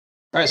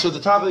All right, so at the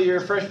top of your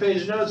fresh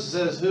page of notes, it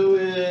says who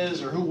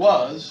is, or who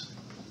was,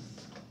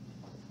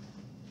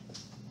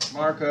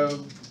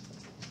 Marco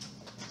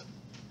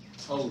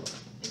Polo.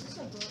 Is this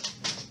a book?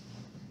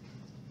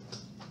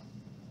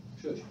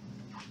 Shush.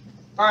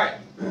 All right.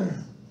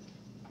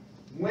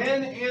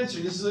 When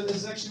answering, this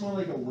is actually more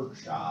like a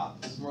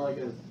workshop. This is more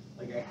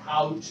like a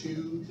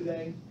how-to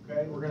today.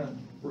 Okay, we're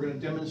gonna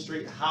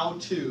demonstrate how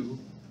to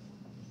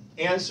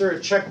answer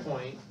a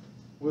checkpoint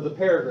with a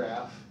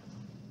paragraph,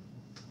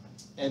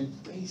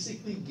 and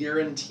basically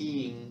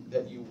guaranteeing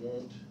that you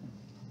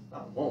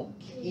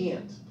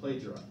can't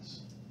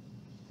plagiarize.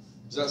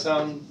 Does that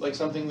sound like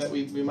something that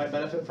we might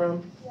benefit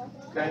from? Yeah.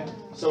 Okay,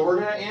 so we're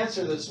gonna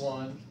answer this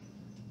one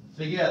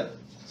together.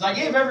 So I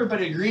gave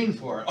everybody green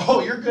for it. Oh,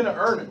 you're gonna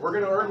earn it. We're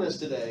gonna earn this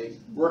today,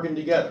 working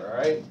together, all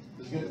right?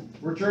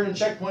 We're turning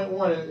checkpoint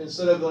one,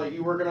 instead of like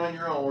you working on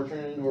your own, we're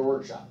turning it into a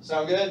workshop.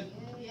 Sound good?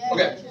 Yeah.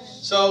 Okay,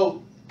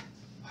 so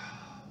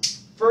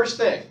first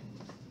thing,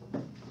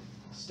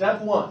 step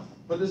one.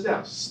 Put this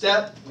down.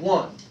 Step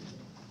one.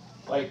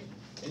 Like,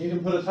 and you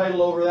can put a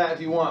title over that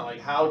if you want, like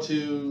how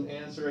to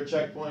answer a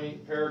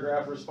checkpoint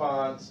paragraph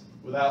response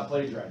without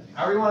plagiarizing.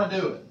 However you want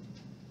to do it.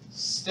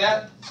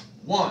 Step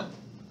one.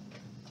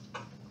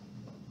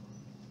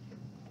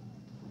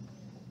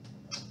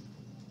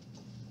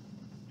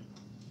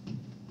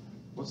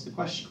 What's the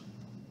question?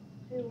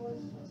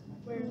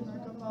 Where's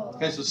Marco Polo?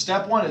 Okay, so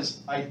step one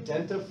is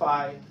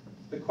identify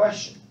the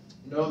question.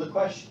 Know the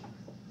question.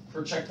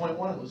 For checkpoint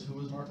one, it was who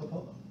was Marco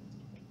Polo?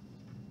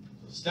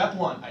 So step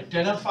one,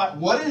 identify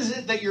what is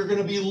it that you're going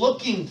to be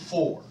looking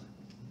for,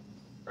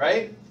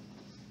 right?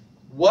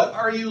 What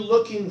are you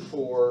looking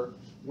for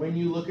when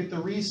you look at the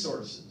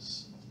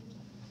resources?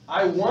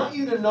 I want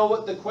you to know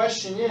what the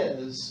question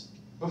is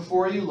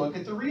before you look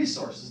at the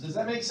resources. Does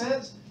that make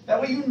sense?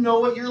 That way you know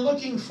what you're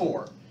looking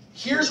for.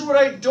 Here's what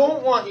I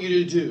don't want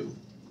you to do.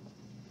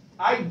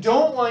 I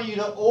don't want you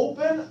to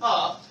open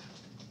up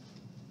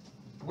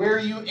where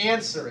you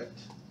answer it.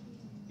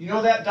 You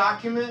know that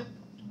document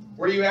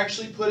where you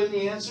actually put in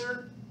the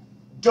answer?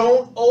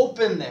 Don't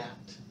open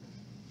that.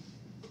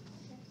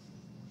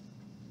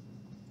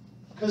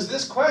 Because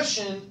this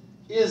question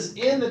is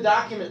in the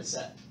document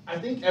set, I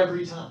think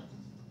every time.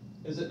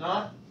 Is it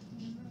not?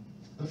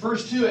 The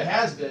first two it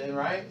has been,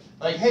 right?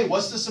 Like, hey,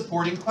 what's the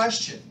supporting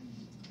question?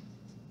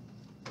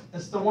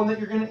 That's the one that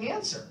you're going to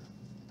answer.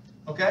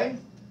 Okay?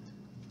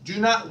 Do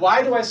not,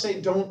 why do I say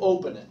don't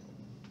open it?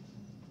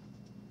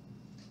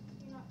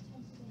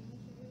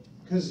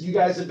 Because you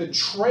guys have been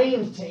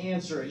trained to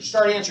answer it. You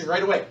start answering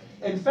right away.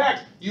 In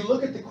fact, you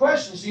look at the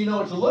question so you know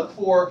what to look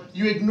for.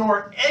 You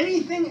ignore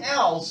anything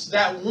else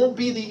that won't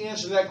be the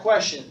answer to that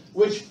question,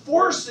 which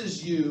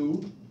forces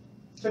you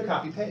to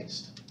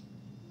copy-paste.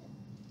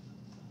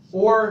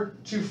 Or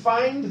to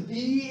find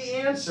the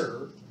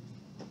answer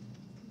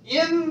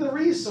in the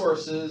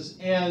resources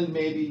and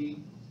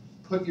maybe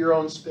put your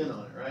own spin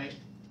on it, right?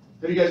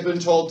 Have you guys been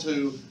told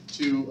to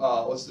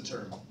what's the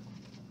term?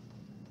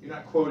 You're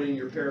not quoting,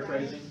 you're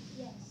paraphrasing?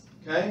 Yes.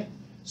 Okay?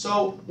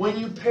 So when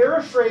you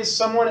paraphrase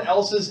someone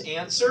else's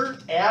answer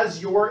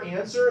as your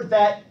answer,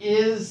 that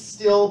is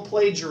still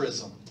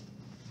plagiarism.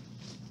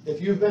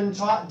 If you've been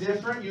taught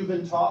different, you've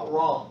been taught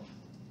wrong.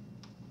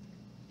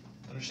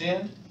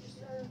 Understand?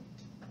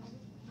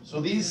 So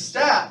these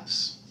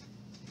steps,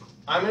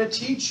 I'm going to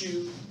teach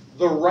you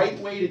the right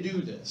way to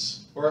do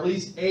this, or at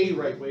least a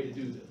right way to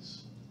do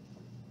this.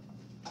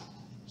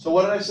 So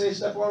what did I say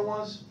step one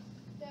was?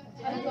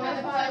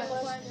 Identify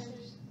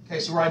questions. Okay,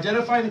 so we're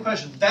identifying the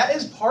question. That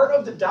is part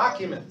of the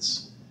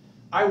documents.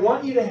 I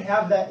want you to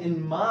have that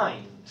in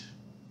mind.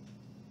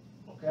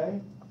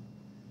 Okay?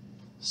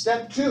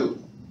 Step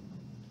two.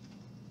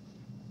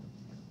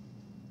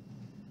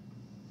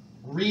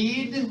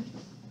 Read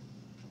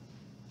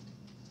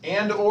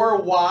and or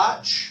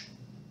watch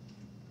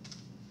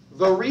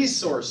the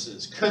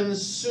resources.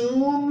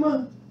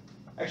 Consume,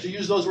 actually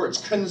use those words.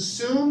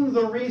 Consume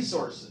the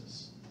resources.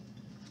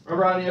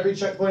 Remember on every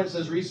checkpoint it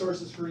says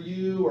resources for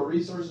you or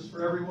resources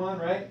for everyone,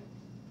 right?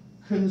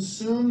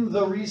 Consume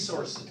the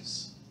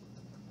resources.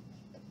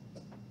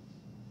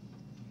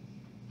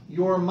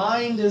 Your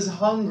mind is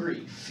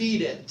hungry.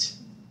 Feed it.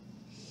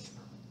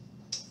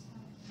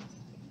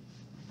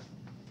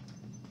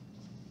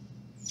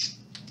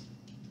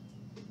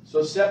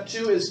 So step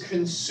two is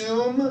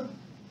consume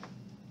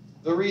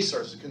the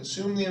resources.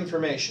 Consume the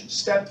information.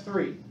 Step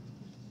three.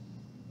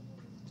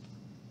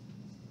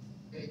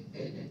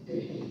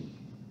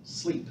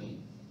 Sleep.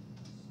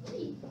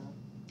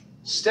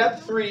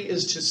 Step three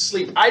is to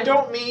sleep. I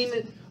don't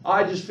mean,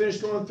 I just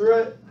finished going through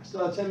it, I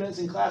still have 10 minutes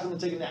in class, I'm going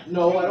to take a nap.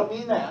 No, I don't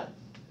mean that.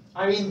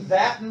 I mean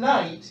that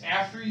night,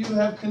 after you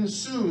have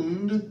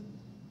consumed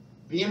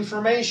the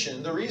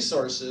information, the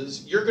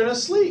resources, you're going to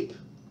sleep.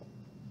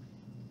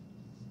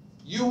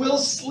 You will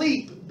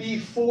sleep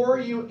before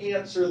you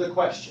answer the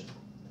question.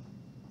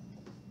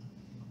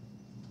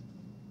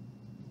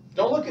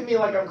 Don't look at me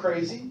like I'm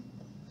crazy.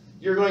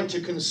 You're going to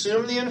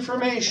consume the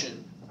information.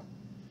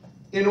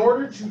 In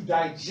order to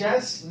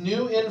digest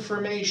new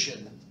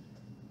information,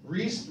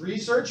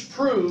 Research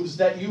proves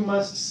that you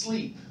must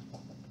sleep.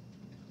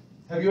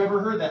 Have you ever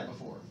heard that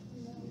before?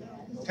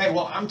 Okay,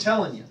 well, I'm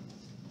telling you.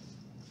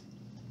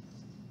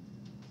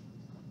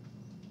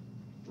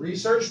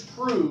 Research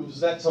proves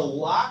that to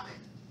lock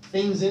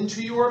things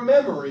into your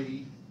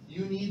memory,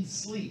 you need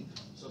sleep.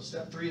 So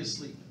step 3 is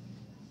sleep.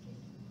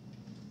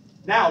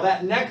 Now,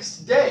 that next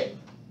day,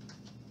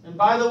 and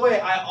by the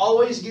way, I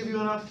always give you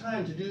enough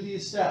time to do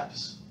these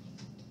steps,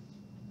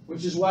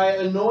 which is why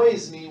it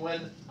annoys me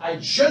when I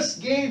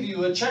just gave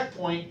you a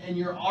checkpoint and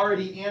you're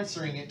already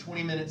answering it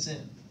 20 minutes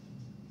in.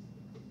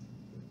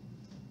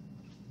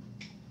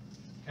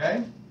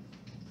 Okay?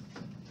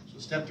 So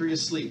step 3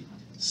 is sleep.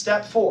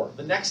 Step 4,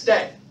 the next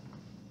day.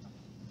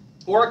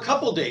 Or a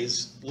couple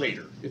days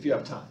later, if you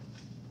have time.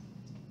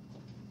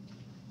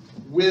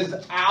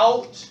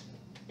 Without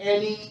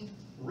any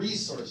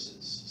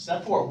resources.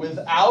 Step 4,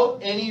 without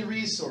any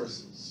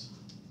resources,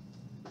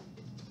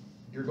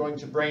 you're going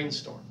to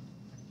brainstorm.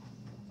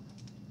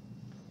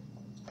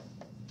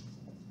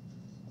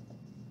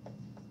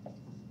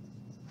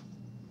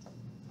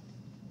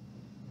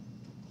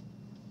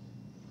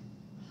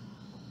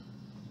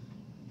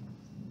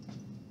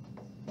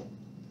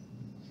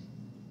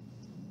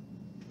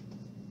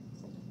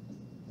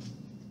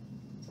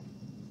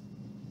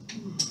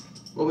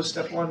 What was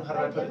step 1? How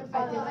did I put it?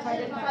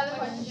 Identify the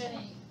question.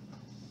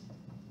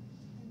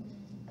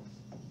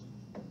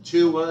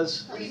 2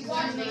 was?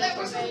 Research the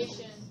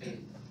information.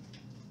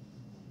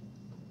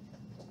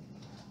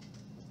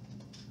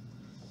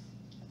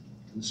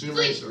 Consume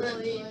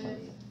resources.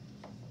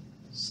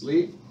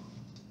 Sleep.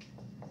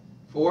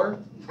 4?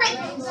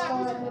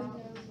 Brainstorm.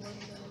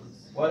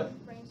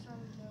 What? Brainstorm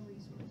with no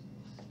resources.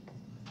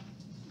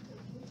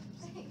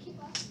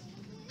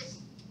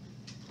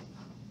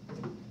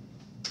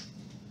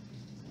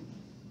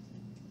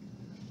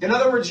 In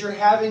other words, you're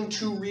having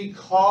to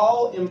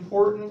recall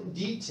important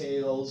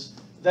details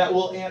that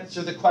will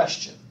answer the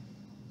question.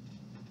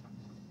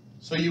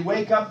 So you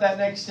wake up that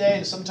next day,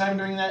 and sometime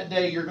during that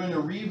day, you're going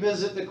to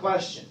revisit the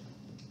question.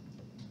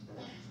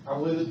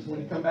 Probably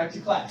when you come back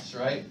to class,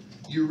 right?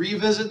 You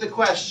revisit the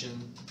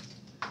question,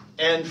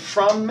 and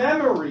from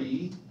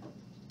memory,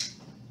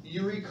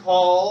 you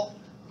recall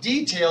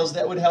details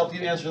that would help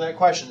you answer that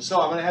question.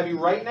 So I'm going to have you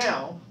right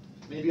now,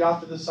 maybe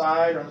off to the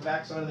side or on the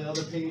back side of the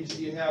other page that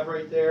you have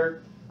right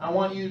there. I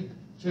want you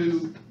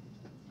to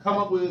come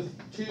up with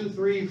 2,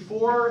 3,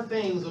 4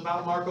 things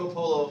about Marco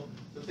Polo,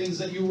 the things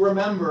that you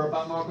remember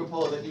about Marco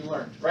Polo that you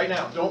learned. Right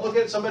now. Don't look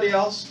at somebody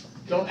else.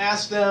 Don't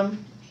ask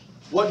them.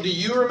 What do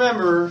you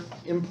remember,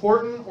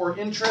 important or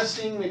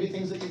interesting, maybe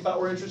things that you thought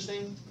were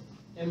interesting?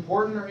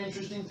 Important or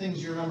interesting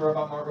things you remember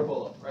about Marco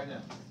Polo right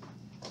now.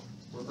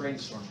 We're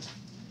brainstorming.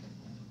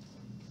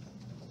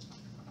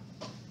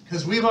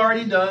 Because we've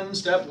already done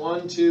step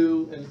 1,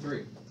 2, and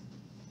 3.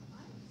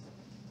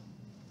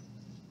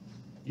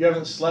 You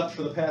haven't slept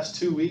for the past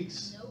 2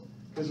 weeks? Nope.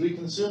 Because we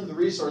consumed the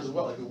resources,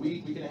 what, like a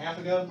week and a half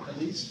ago, at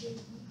least?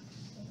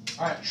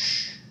 All right,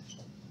 shh.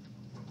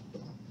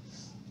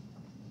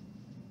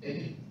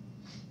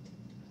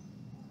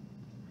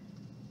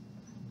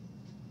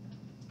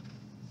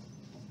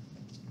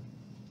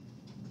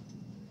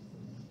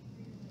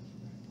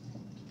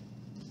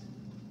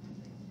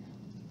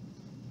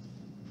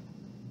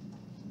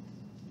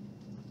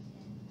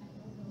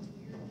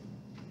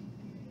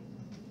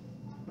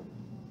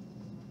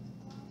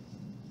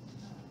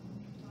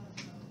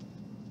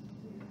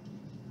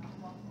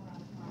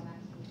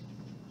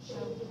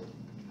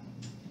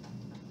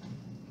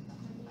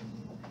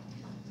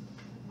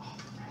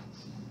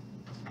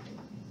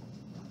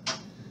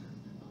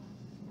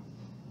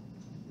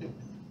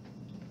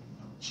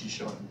 She's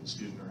showing a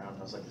student around.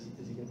 I was like, is he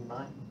going to be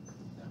mine?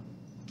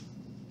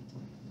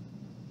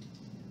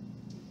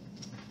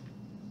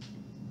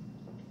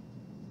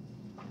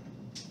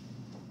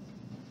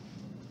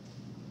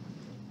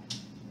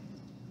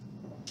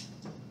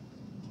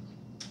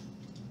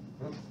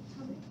 No.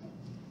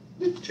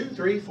 Hmm. 2,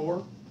 3,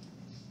 4.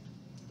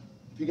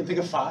 If you can think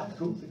of 5,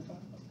 cool. Think of 5.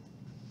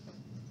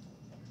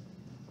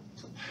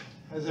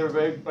 Has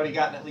everybody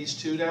gotten at least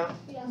 2 down?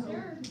 Yes,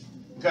 sir.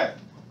 Okay.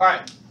 All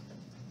right.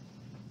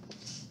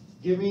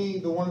 Give me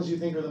the ones you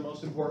think are the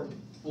most important.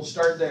 We'll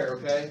start there,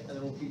 okay? And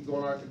then we'll keep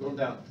going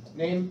down.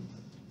 Name?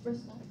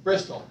 Bristol.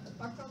 Bristol.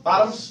 Marco Polo.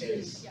 Bottoms?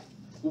 Yeah.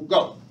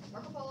 Go.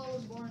 Marco Polo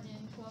was born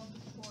in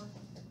 1254.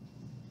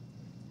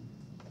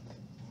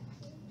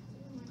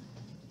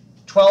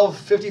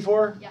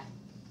 1254? Yeah.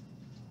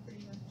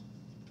 Pretty good.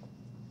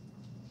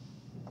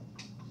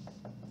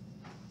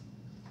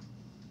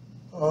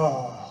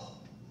 Oh,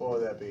 what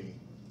would that be?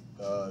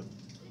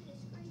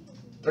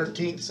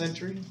 13th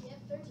century? Yep,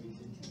 13th century.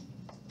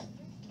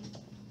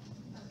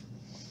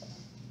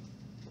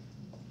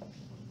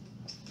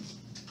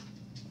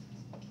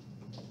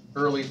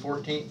 Early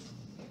 14th?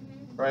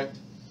 Right?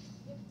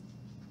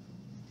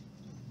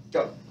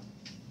 Go.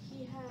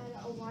 He had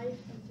a wife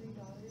and 3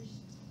 daughters.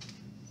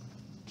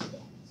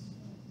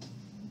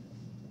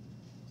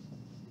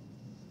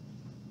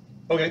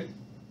 Okay.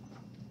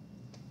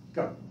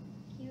 Go.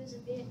 He was a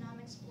Vietnam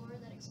explorer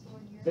that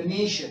explored Europe.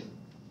 Venetian.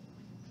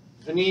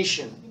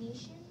 Venetian.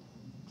 Venetian?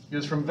 He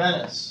was from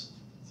Venice.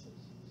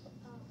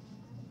 Oh,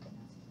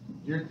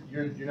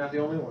 You're not the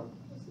only one.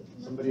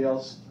 Somebody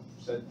else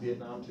said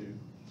Vietnam too.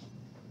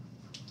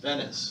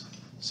 Venice.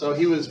 So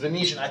he was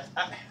Venetian.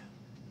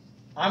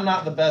 I'm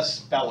not the best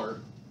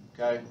speller,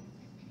 okay?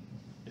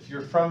 If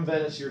you're from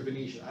Venice, you're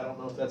Venetian. I don't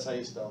know if that's how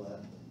you spell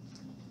that.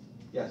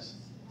 Yes?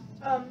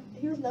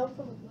 He was known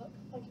for the book.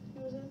 Like,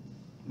 he was in.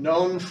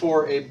 Known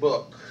for a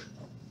book.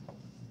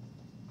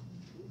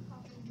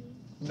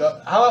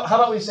 No, how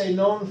about we say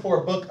known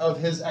for a book of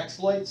his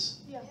exploits?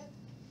 Yeah.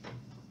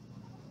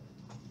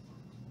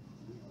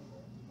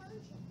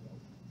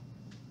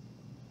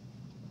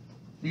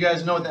 You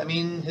guys know what that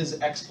means, his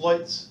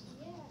exploits?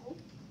 Yeah.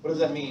 What does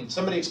that mean?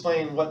 Somebody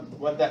explain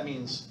what that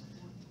means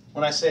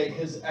when I say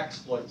his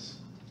exploits.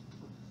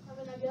 I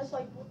mean, I guess,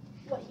 like,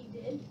 what he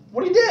did.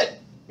 What he did.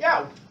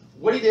 Yeah.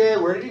 What he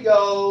did, where did he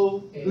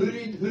go, who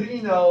did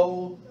he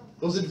know,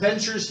 those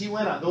adventures he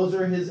went on. Those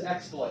are his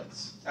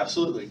exploits.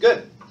 Absolutely.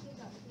 Good.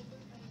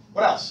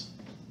 What else?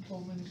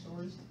 Told many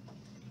stories.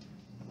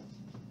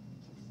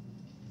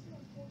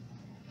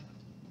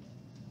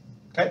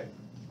 Okay.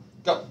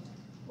 Go.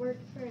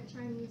 Worked for a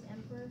Chinese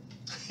emperor.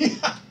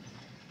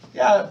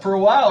 Yeah, for a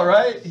while,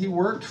 right? He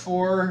worked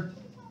for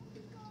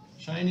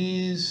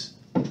Chinese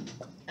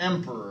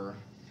emperor.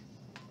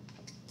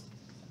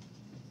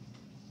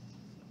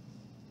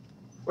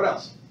 What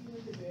else? He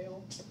went to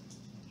jail.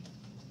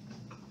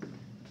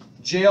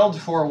 Jailed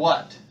for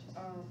what?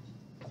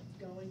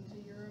 Going to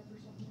Europe or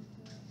something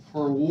like that.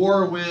 For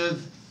war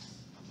with...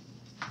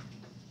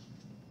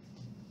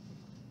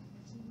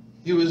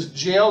 He was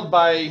jailed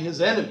by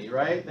his enemy,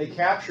 right? They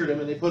captured him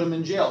and they put him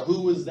in jail.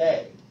 Who was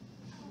they?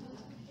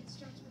 It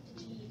starts with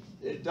the G.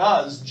 It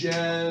does.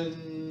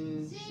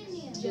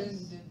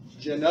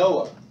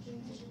 Genoa.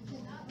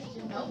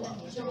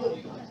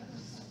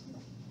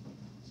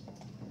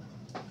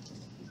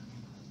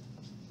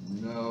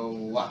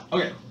 Noah.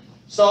 Okay.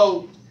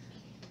 So,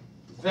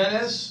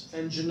 Venice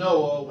and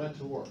Genoa went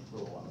to war for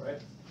a while,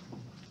 right?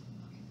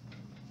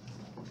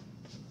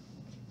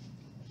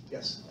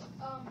 Yes.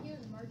 He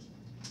was a merchant.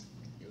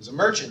 He was a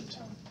merchant.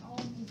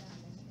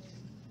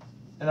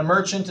 And a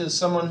merchant is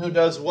someone who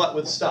does what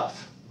with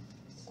stuff?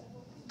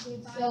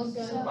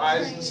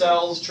 Buys and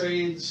sells,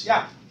 trades.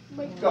 Yeah.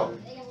 Go.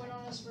 He went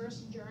on his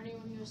first journey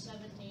when he was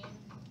 17.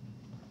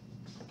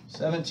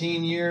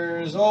 17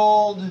 years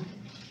old.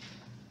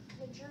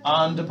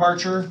 On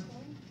departure.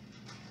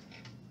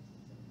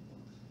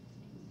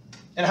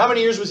 And how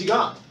many years was he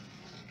gone?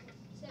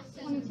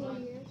 24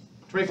 years.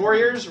 24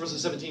 years, or was it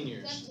 17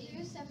 years?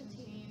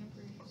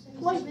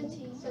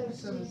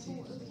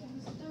 17.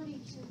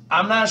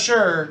 I'm not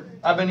sure.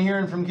 I've been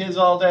hearing from kids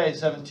all day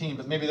 17,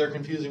 but maybe they're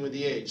confusing with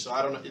the age. So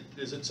I don't know.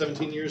 Is it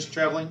 17 years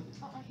traveling?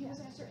 He was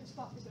in a certain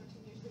spot for 13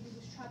 years, but he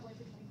was traveling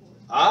for 24.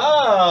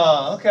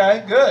 Ah,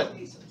 okay, good.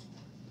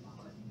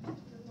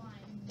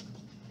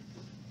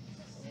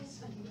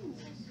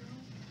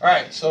 All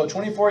right, so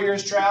 24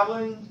 years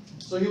traveling.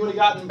 So he would have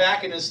gotten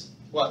back in his,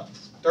 what,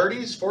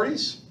 30s,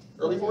 40s,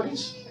 early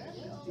 40s?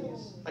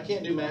 I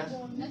can't do math.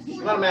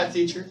 I'm not a math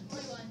teacher.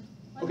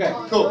 Okay,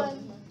 cool.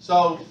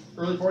 So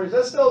early 40s,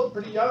 that's still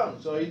pretty young.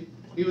 So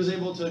he was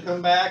able to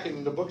come back,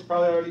 and the book's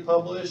probably already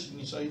published.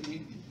 And so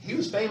he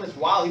was famous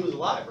while he was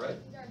alive, right?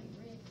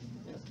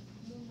 Yeah.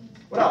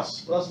 What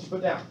else? What else did you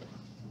put down?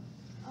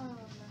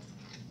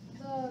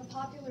 The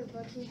popular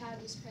book he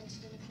had was printed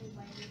in a few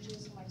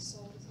languages and like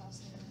sold across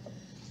the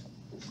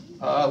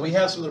internet. We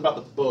have something about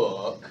the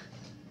book.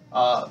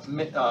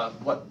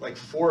 What, like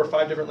 4 or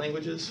 5 different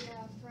languages?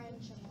 Yeah,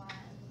 French and Latin.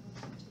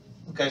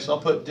 Okay, so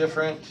I'll put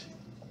different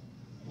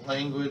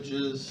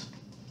languages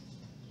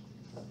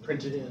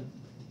printed in.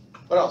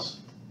 What else?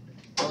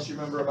 What else do you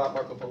remember about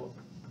Marco Polo?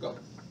 Go.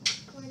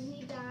 When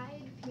he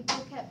died,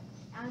 people kept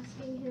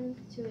asking him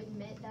to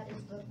admit that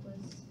his book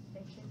was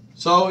fiction.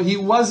 So he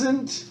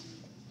wasn't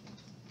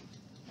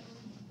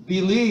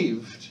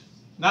believed.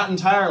 Not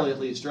entirely, at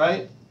least,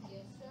 right?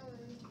 Yes, sir.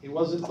 He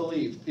wasn't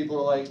believed. People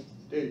are like,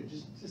 dude,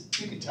 just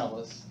you can tell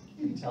us.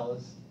 You can tell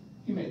us.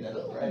 You made that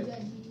up, right?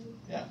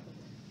 Yeah.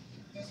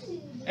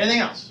 Anything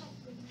else?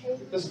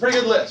 This is a pretty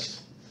good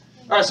list.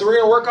 All right, so we're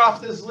going to work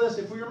off this list.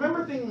 If we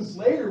remember things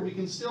later, we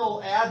can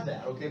still add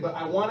that, okay? But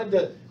I wanted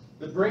to,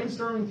 the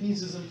brainstorming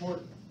piece is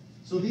important.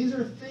 So these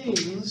are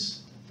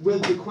things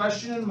with the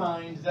question in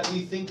mind that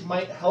we think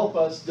might help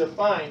us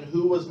define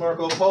who was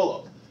Marco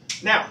Polo.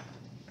 Now,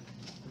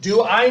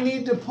 do I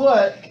need to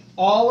put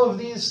all of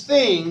these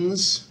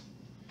things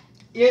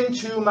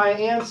into my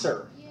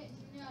answer?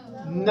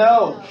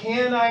 No.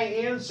 Can I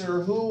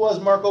answer who was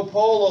Marco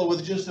Polo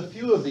with just a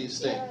few of these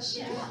things?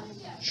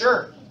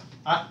 Sure.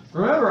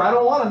 Remember, I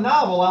don't want a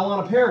novel, I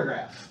want a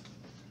paragraph.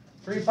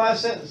 3 to 5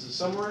 sentences,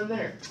 somewhere in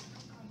there.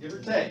 Give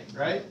or take,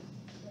 right?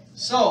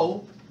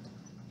 So,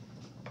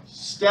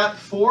 step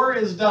 4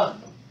 is done.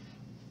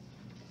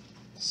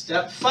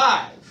 Step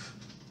 5.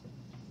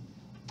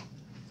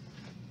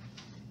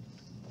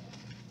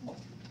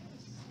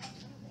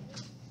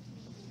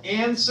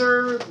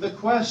 Answer the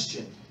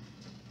question.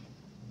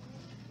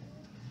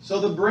 So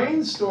the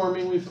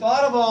brainstorming, we've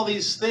thought of all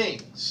these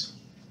things.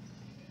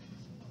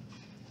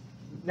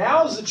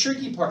 Now is the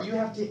tricky part. You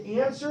have to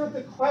answer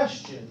the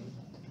question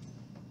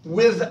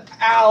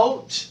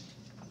without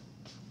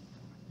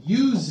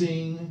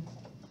using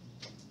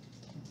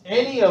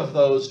any of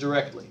those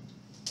directly.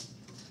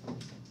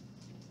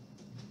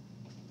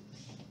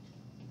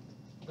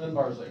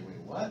 Dunbar's like,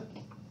 wait, what?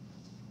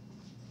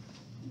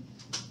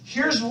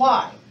 Here's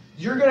why.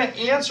 You're going to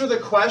answer the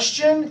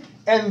question,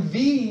 and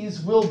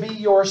these will be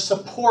your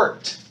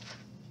support.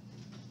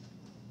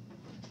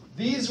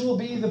 These will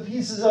be the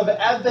pieces of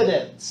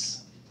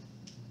evidence.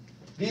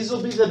 These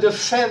will be the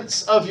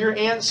defense of your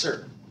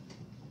answer.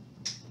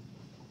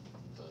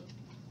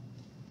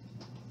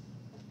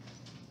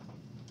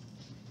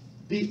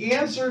 The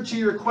answer to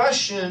your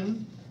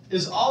question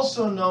is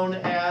also known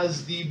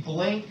as the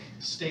blank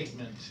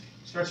statement.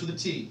 Starts with a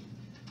T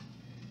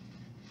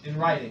in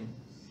writing.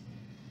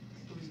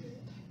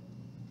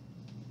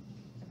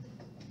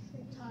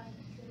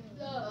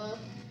 The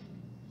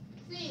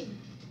theme.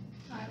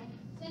 Title.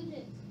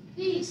 Sentence.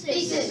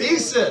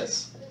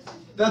 Thesis.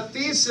 The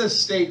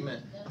thesis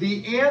statement.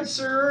 The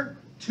answer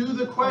to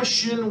the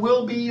question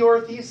will be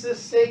your thesis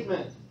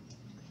statement.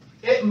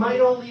 It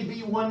might only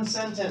be one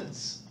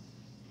sentence.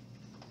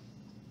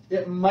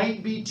 It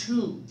might be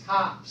two,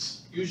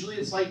 tops. Usually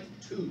it's like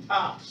two,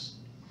 tops.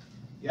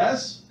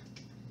 Yes?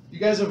 You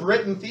guys have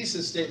written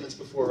thesis statements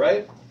before,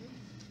 right?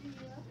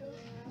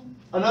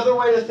 Another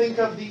way to think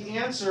of the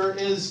answer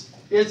is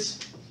it's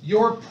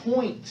your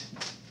point.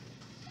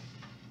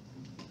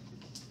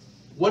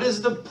 What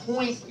is the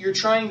point you're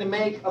trying to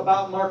make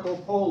about Marco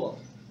Polo?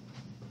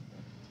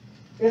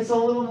 It's a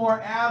little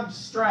more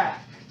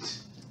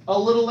abstract, a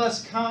little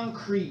less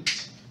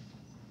concrete.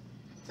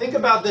 Think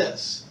about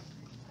this.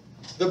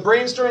 The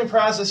brainstorming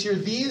process here,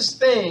 these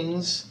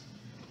things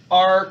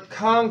are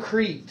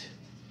concrete.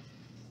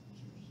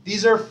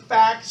 These are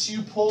facts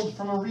you pulled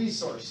from a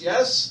resource,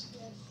 yes?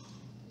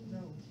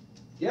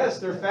 Yes,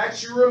 they're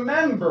facts you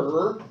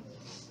remember.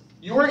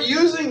 You weren't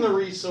using the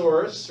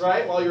resource,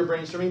 right, while you were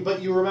brainstorming,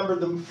 but you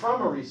remembered them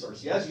from a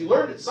resource. Yes, you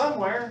learned it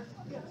somewhere.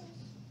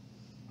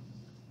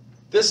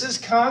 This is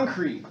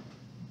concrete.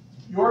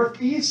 Your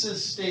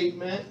thesis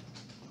statement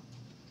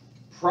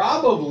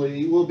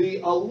probably will be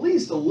at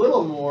least a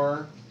little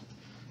more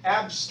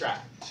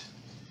abstract.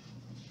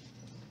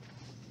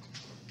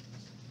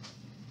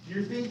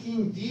 You're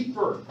thinking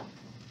deeper.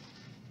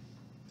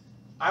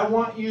 I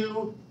want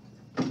you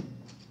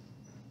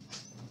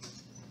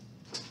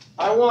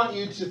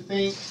to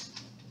think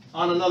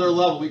on another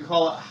level. We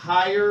call it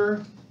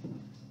higher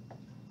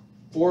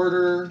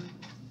order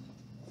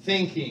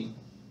thinking.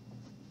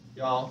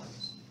 Y'all,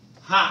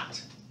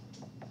 hot.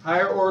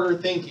 Higher order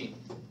thinking.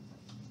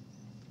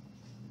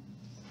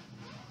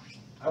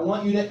 I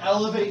want you to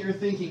elevate your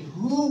thinking.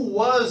 Who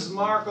was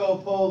Marco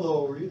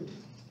Polo really?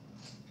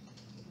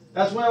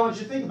 That's what I want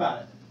you to think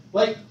about it.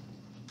 Like,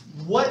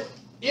 what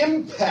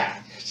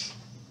impact?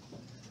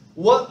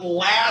 What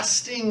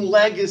lasting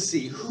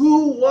legacy?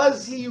 Who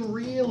was he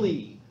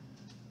really?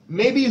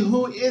 Maybe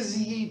who is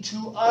he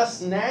to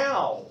us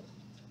now?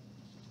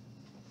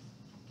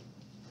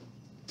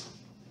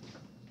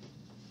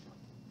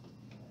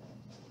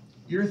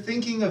 You're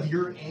thinking of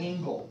your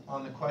angle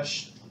on the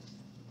question.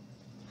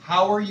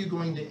 How are you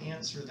going to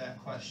answer that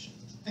question?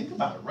 Think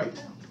about it right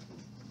now.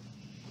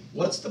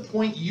 What's the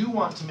point you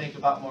want to make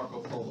about Marco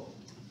Polo?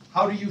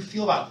 How do you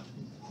feel about it?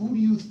 Who do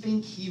you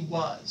think he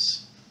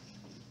was?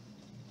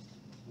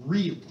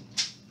 Really?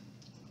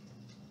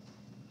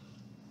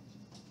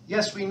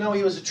 Yes, we know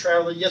he was a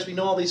traveler. Yes, we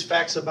know all these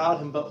facts about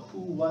him, but who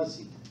was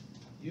he?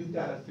 You've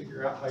got to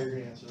figure out how you're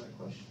going to answer that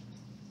question.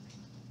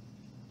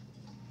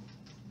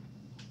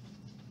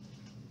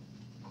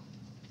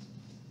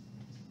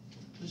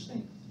 Just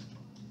think.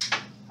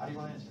 How do you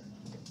want to answer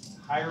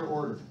it? Higher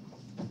order.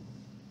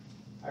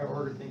 Higher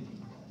order thinking.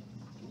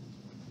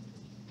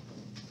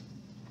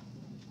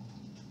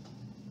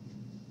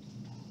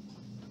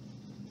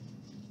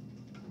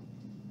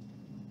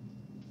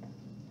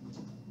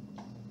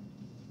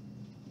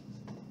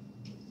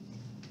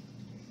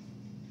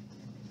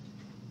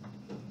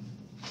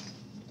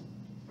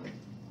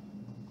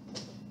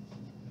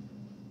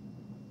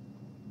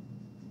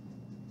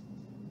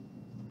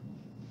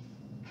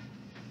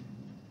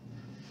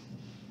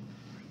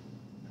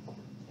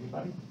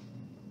 Anybody?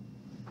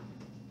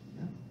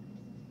 Yeah?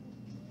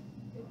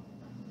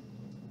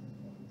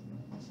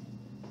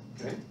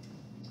 Okay.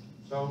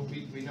 So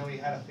we know he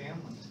had a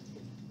family.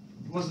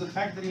 Was the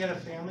fact that he had a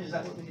family, is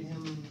that what made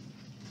him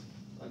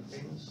like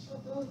famous?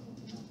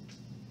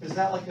 Is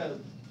that like a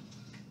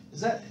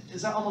is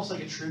that almost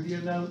like a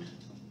trivia note?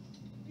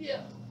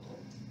 Yeah.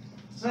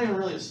 It's not even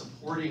really a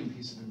supporting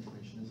piece of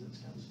information, is it? It's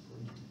kind of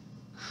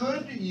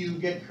supporting. Could you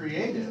get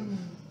creative?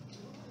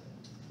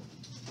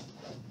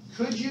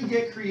 Could you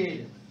get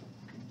creative?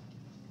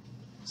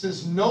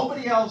 Since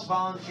nobody else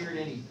volunteered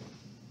anything,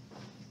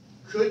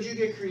 could you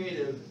get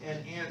creative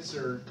and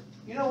answer,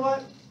 you know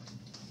what?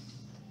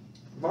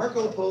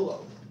 Marco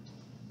Polo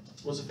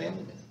was a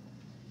family man.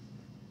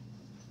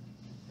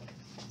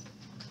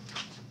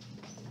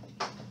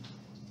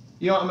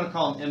 You know what, I'm going to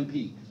call him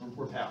MP, because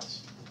we're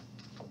pals.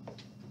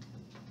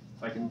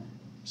 If I can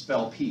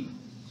spell P.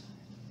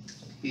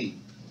 P.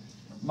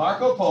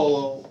 Marco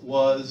Polo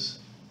was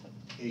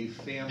a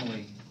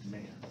family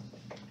man.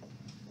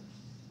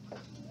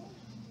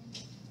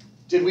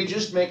 Did we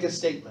just make a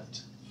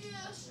statement?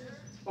 Yes, sir.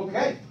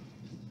 Okay.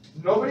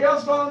 Nobody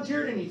else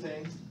volunteered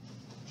anything.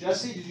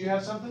 Jesse, did you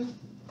have something?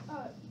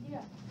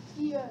 Yeah.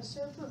 He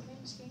served for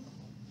Spain.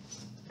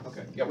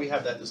 Okay. Yeah, we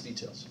have that as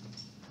details.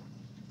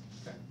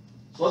 Okay.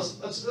 So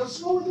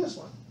let's go with this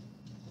one.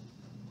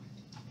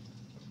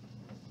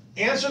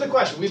 Answer the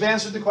question. We've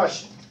answered the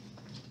question.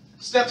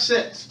 Step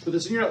 6. Put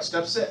this in your notes.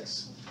 Step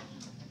 6.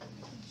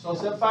 So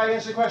step 5,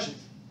 answer the question.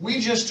 We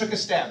just took a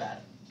stab at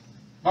it.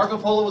 Marco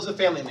Polo was a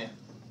family man.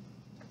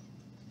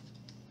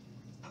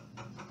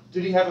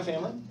 Did he have a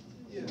family?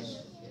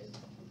 Yes.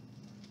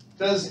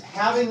 Does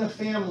having a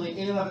family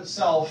in and of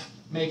itself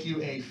make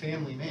you a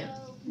family man?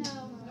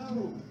 No.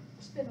 No.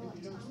 Spend a lot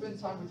You of don't time. spend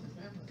time with your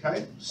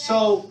family. Okay.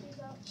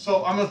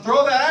 So I'm going to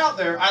throw that out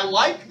there. I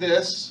like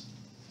this.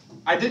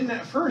 I didn't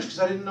at first because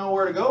I didn't know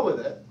where to go with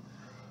it.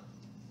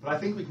 But I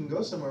think we can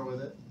go somewhere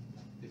with it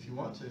if you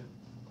want to.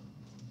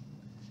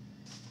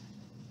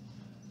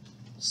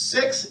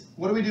 6,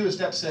 what do we do in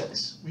step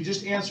 6? We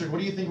just answered. What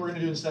do you think we're going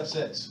to do in step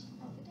 6?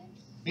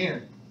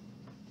 Here.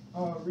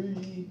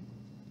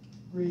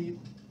 Read.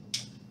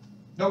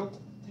 Nope.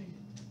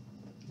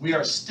 We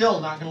are still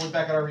not going to look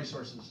back at our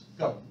resources.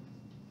 Go.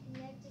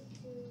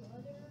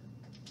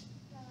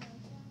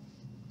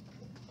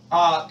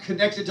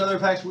 Connected to other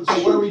facts. So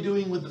what are we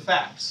doing with the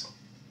facts?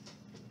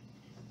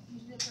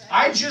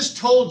 I just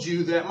told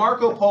you that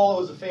Marco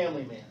Polo is a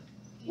family man.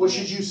 What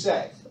should you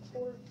say?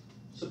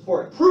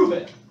 Support. Prove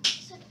it.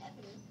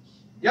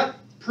 Yep.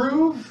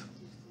 Prove.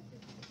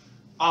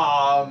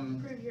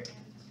 Prove your answer.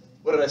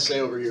 What did I say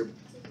over here?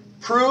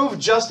 Prove,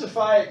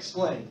 justify,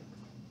 explain.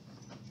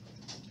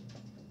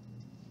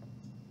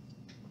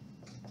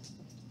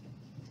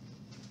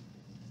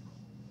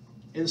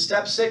 In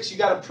step 6, you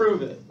got to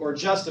prove it, or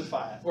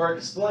justify it, or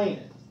explain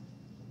it.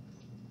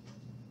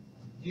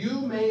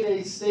 You made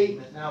a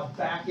statement, now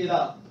back it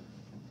up.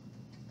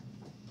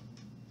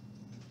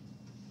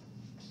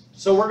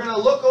 So we're going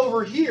to look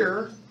over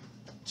here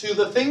to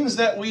the things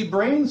that we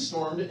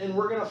brainstormed, and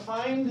we're going to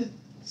find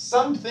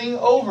something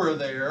over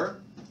there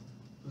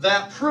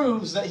that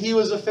proves that he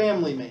was a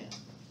family man.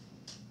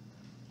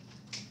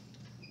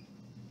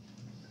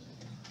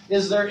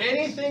 Is there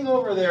anything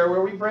over there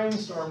where we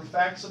brainstormed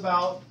facts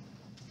about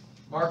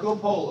Marco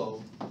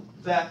Polo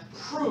that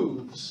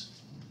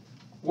proves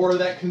or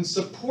that can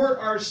support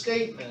our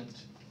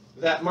statement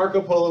that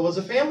Marco Polo was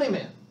a family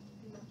man?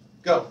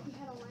 Go. He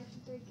had a wife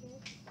and 3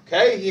 kids.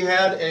 Okay, he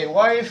had a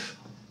wife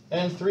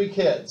and 3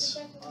 kids.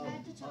 Second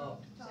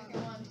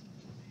one.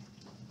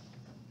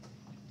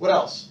 What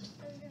else?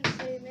 I was gonna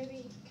say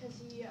maybe because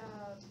he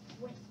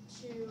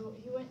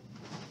went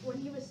when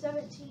he was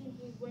 17.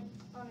 He went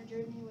on a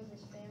journey with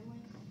his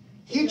family.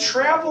 He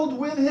traveled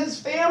with his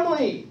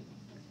family.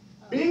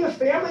 Being a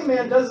family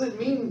man doesn't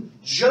mean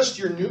just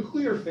your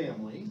nuclear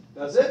family,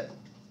 does it?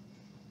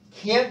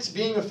 Can't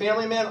being a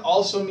family man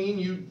also mean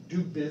you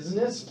do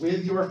business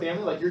with your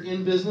family, like you're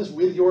in business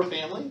with your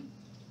family?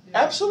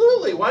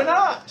 Absolutely, why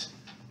not?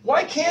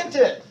 Why can't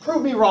it?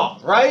 Prove me wrong,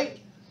 right?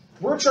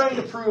 We're trying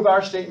to prove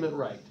our statement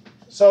right.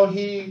 So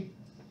he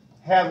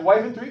had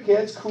wife and 3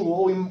 kids,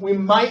 cool. We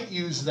might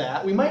use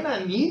that. We might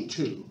not need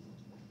to,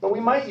 but we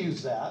might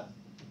use that.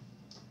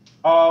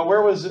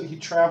 Where was it? He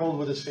traveled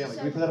with his family.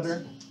 Can we put that up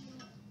here?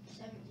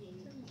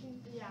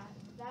 17. Yeah,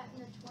 that in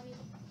the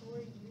 24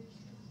 years.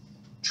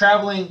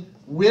 Traveling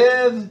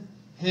with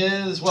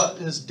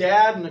his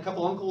dad and a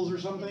couple uncles or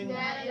something?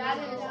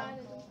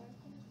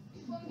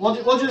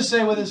 We'll just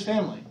say with his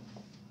family,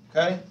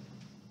 okay?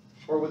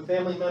 Or with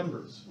family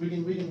members. We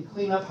can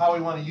clean up how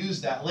we want to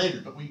use that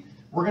later, but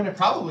we're going to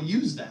probably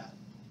use that.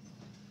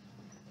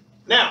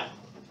 Now,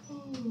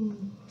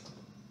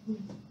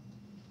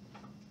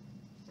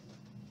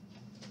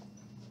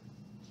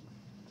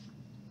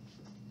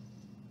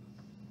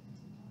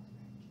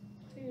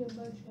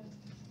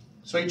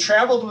 so he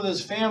traveled with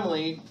his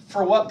family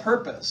for what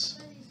purpose?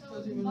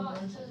 Because he was a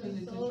merchant, because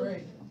he did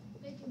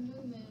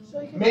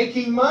trade.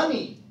 Making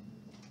money.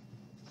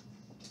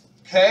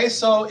 Okay,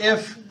 so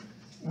if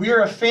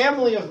we're a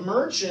family of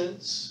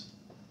merchants,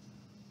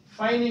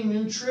 finding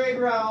new trade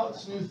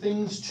routes, new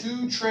things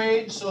to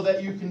trade so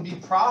that you can be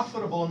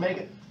profitable and make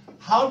it.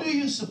 How do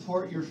you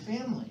support your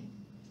family?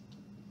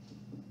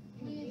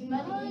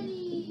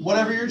 Money.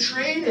 Whatever your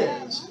trade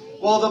is.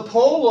 Well, the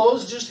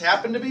Polos just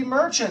happen to be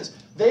merchants.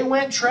 They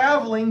went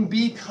traveling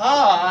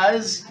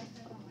because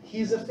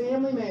he's a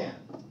family man.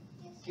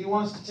 He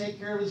wants to take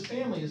care of his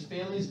family. His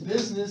family's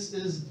business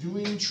is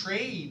doing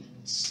trade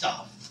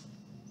stuff.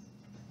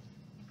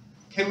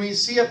 Can we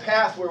see a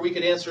path where we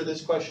could answer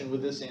this question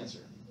with this answer?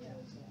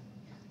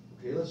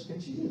 Okay, let's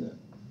continue then.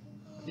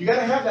 You got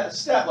to have that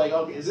step, like,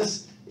 okay, is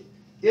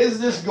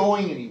this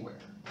going anywhere?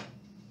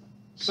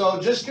 So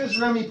just because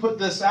Remy put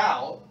this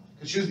out,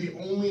 because she was the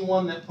only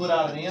one that put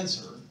out an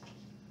answer,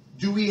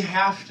 do we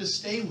have to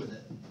stay with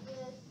it?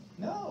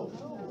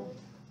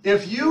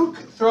 If you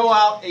throw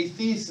out a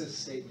thesis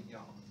statement,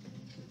 y'all,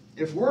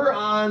 if we're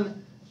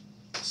on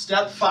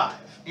step 5,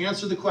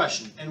 answer the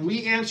question, and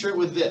we answer it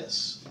with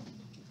this,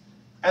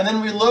 and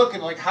then we look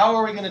and like, how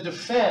are we going to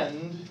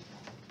defend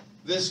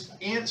this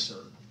answer?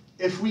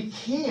 If we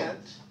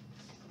can't,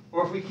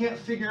 or if we can't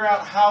figure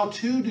out how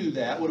to do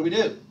that, what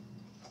do?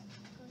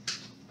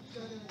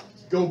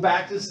 Go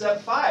back to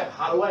step 5.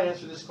 How do I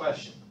answer this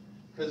question?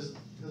 Because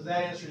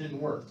that answer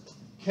didn't work.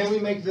 Can we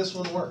make this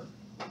one work?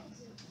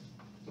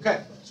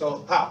 Okay,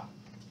 so how?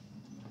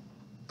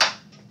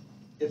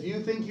 If you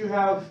think you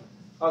have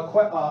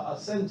a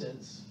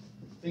sentence,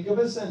 think of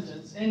a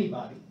sentence,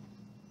 anybody,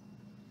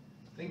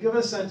 think of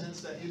a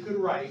sentence that you could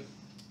write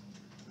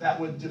that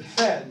would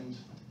defend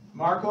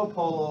Marco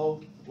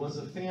Polo was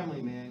a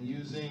family man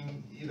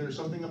using either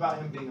something about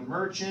him being a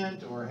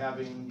merchant or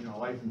having, a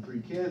wife and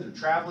 3 kids or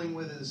traveling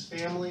with his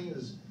family,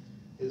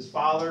 his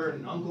father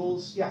and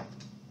uncles. Yeah.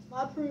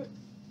 My proof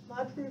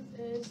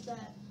is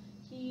that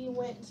he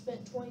went and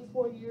spent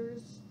 24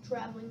 years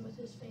traveling with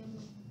his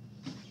family.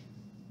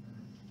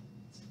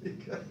 Pretty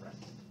good, right?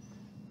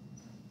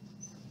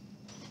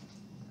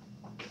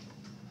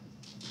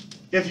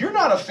 If you're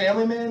not a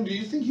family man, do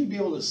you think you'd be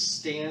able to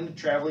stand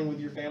traveling with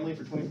your family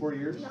for 24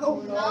 years?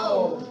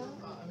 No.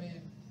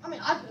 I mean,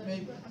 I could.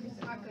 maybe.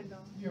 I could not.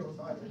 You're a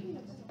fighter.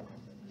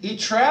 He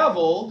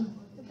traveled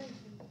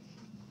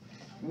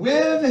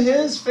with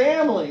his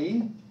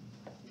family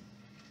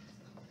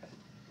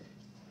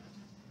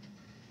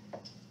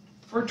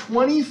for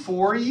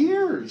 24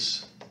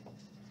 years.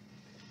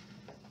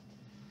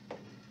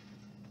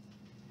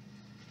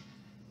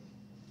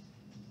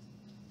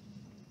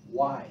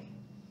 Why?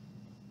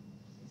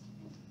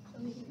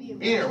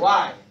 Peter,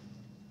 why?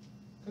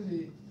 Because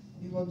he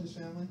loved his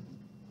family.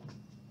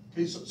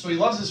 So he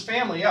loves his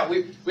family. Yeah,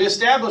 we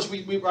established,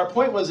 our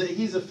point was that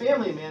he's a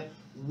family man.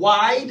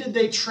 Why did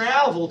they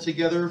travel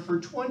together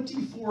for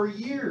 24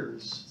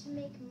 years? To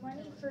make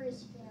money for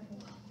his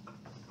family.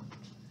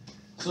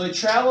 So they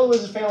traveled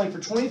with his family for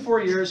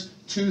 24 years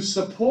to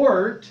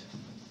support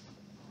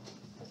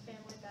The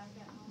family back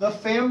at home. the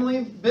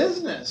family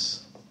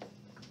business.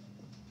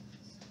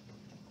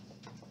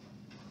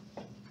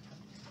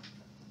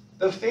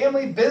 The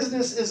family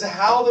business is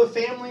how the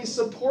family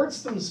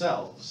supports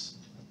themselves.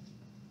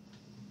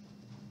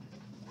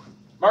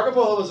 Marco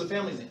Polo was a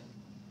family man.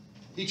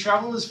 He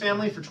traveled with his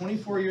family for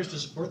 24 years to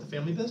support the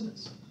family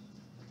business.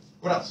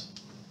 What else?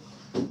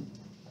 And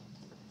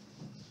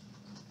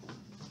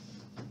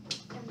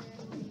then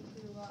when he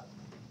grew up,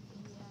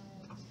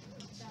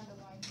 he found a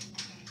wife and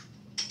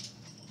a son.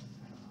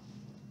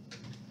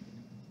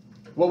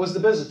 What was the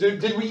business?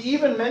 Did we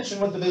even mention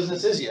what the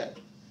business is yet?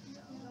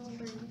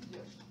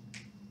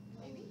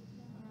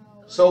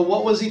 So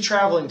what was he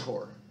traveling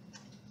for?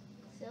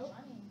 Silk.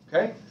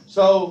 Okay,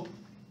 so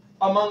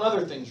among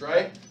other things,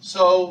 right?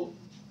 So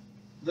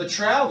the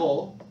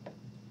travel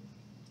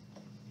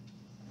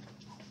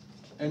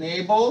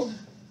enabled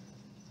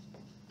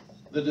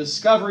the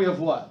discovery of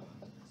what?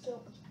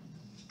 Silk.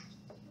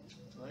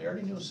 I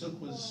already knew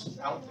silk was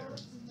out there.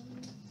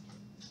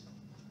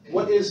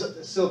 What is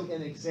silk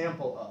an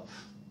example of?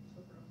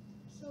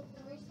 Silk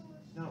resource.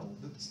 No,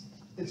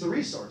 it's a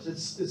resource.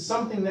 It's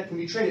something that can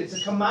be traded.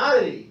 It's a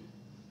commodity.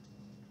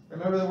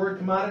 Remember the word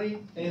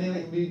commodity? Anything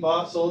that can be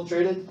bought, sold,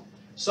 traded?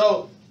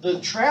 So the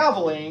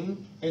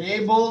traveling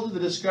enabled the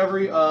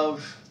discovery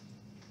of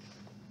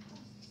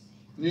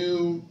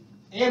new,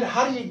 and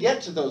how do you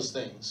get to those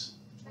things?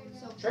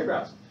 Trade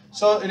routes.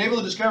 So enable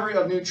the discovery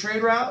of new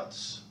trade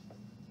routes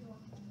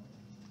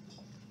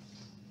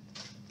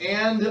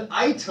and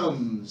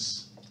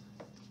items.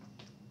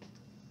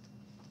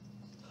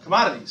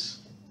 Commodities.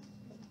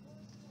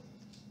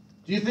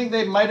 Do you think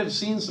they might have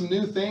seen some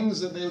new things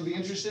that they would be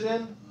interested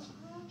in?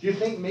 Do you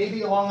think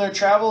maybe along their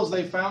travels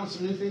they found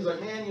some new things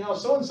like, man,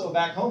 so-and-so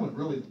back home would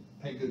really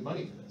pay good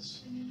money for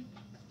this.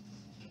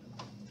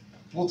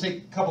 We'll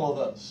take a couple of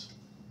those.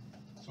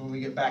 So when we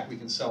get back, we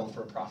can sell them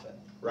for a profit.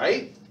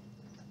 Right?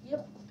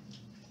 Yep.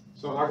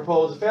 So Marco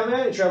Polo was a family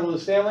man. He traveled with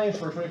his family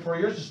for 24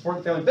 years to support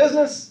the family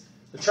business.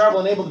 The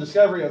travel enabled the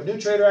discovery of new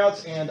trade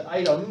routes and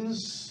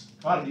items,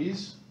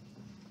 commodities,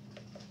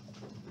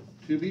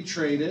 to be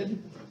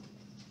traded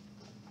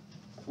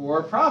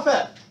for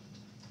profit.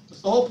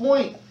 That's the whole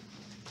point.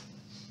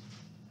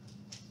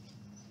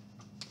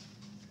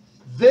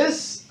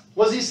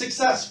 Was he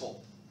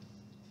successful?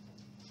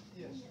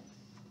 Yes.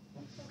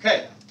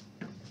 Okay.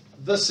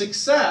 The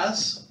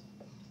success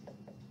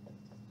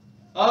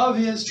of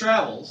his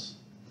travels,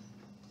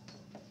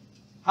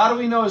 how do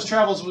we know his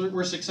travels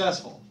were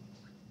successful?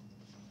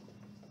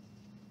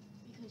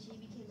 Because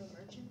he became a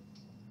merchant.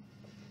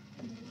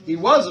 He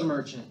was a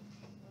merchant.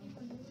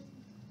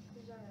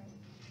 Is that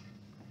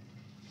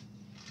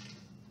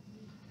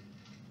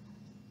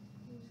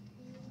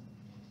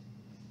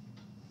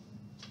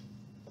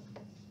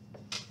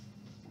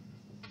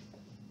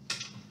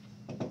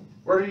right?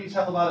 Where did he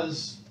tell about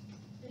his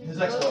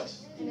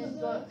exploits? In his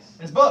books.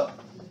 In his book.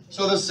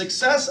 So the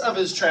success of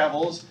his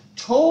travels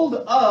told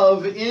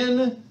of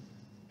in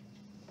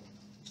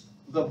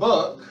the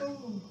book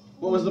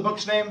What was the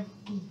book's name?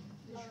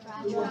 The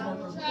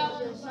travels of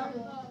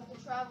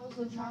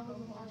Marco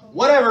Polo.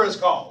 Whatever it's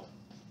called.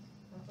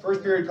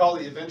 First period called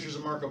it The Adventures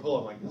of Marco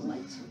Polo. I'm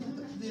like,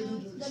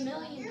 The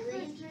Million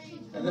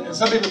Dreams. and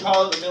some people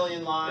call it The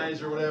Million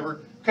Lies or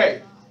whatever.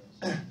 Okay,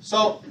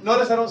 so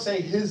notice I don't say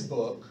his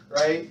book,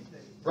 right?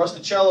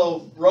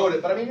 Rusticello wrote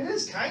it, but I mean, it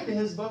is kind of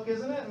his book,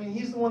 isn't it? I mean,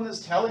 he's the one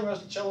that's telling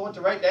Rusticello what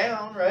to write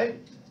down, right?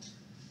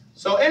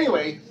 So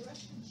anyway,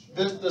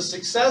 the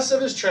success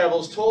of his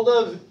travels told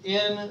of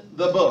in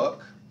the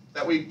book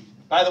that we,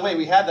 by the way,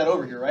 we had that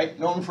over here, right?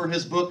 Known for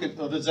his book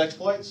of his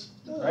exploits,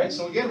 right?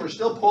 So again, we're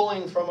still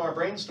pulling from our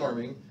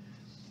brainstorming.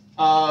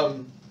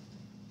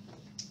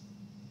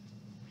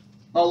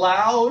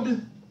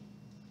 Allowed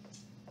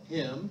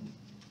him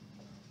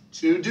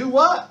to do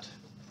what?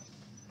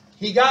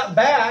 He got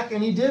back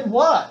and he did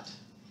what?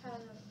 Had a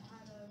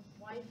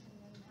wife and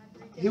then had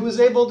 3 kids. He was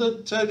able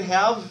to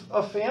have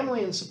a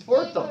family and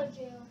support them.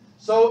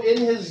 So in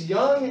his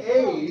young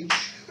age,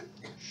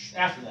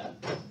 after that,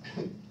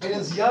 in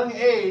his young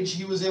age,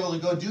 he was able to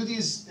go do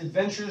these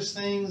adventurous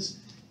things,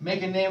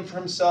 make a name for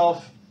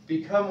himself,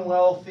 become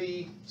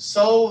wealthy,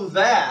 so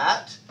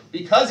that,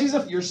 because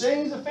you're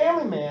saying he's a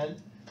family man,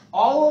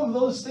 all of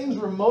those things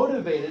were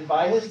motivated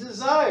by his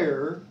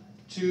desire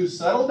to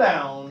settle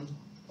down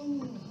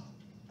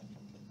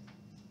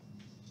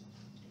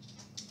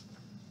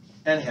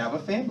and have a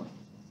family.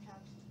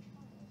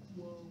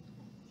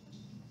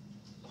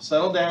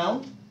 Settle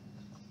down,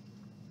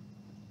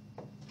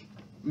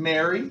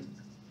 marry,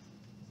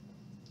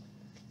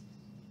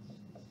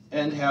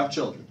 and have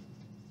children.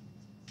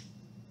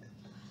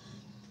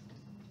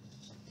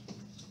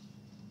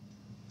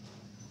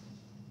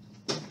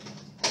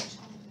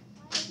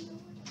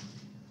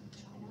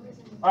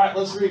 All right,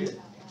 let's read it.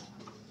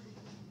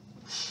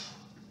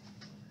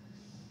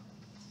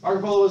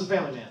 Marco Polo was a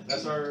family man.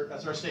 That's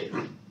our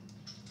statement.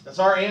 That's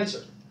our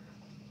answer.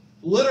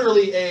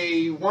 Literally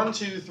a 1,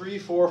 2, 3,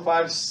 4,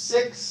 5,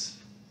 6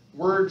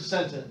 word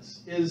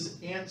sentence is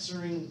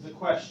answering the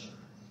question.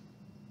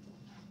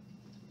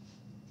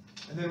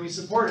 And then we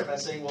support it by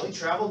saying, well, he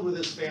traveled with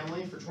his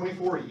family for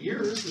 24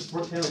 years to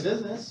support family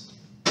business.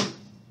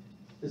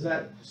 Is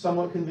that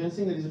somewhat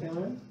convincing that he's a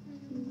family man?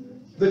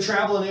 The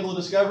travel enabled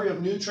the discovery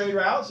of new trade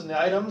routes and the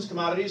items,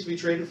 commodities to be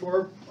traded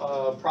for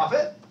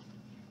profit.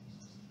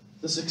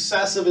 The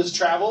success of his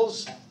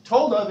travels,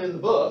 told of in the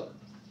book,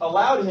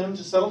 allowed him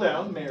to settle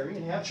down, marry,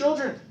 and have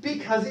children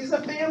because he's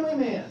a family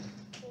man.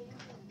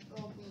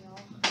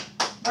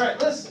 All right,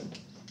 listen.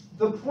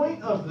 The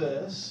point of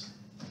this,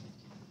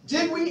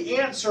 did we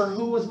answer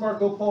who was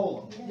Marco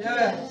Polo?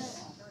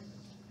 Yes.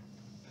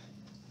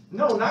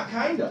 No, not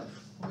kind of.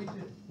 We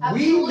did.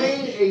 We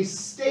made a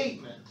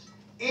statement,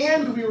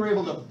 and we were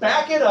able to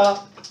back it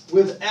up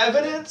with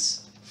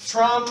evidence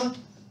from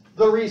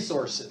the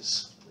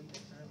resources.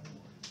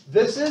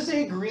 This is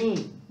a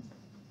green.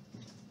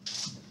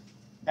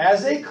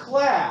 As a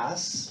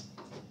class,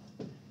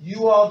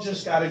 you all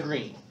just got a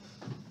green.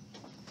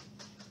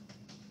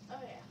 Oh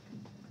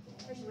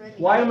yeah.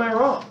 Why am I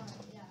wrong?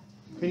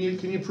 Can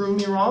you prove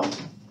me wrong?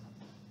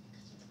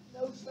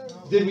 No, sir.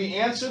 Did we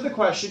answer the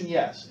question?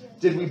 Yes.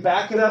 Did we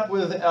back it up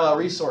with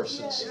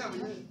resources? Yeah, we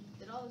did.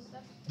 Did all this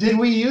stuff. Did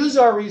we use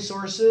our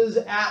resources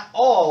at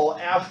all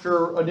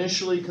after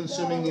initially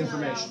consuming the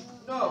information?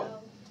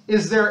 No.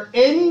 Is there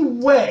any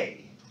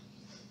way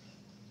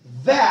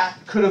that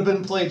could have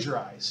been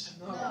plagiarized?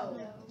 No.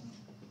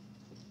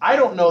 I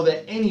don't know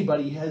that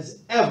anybody has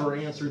ever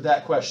answered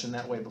that question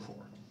that way before.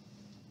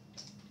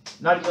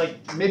 Not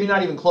like, maybe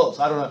not even close.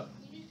 I don't know.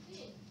 You just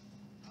did.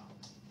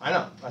 I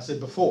know. I said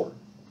before.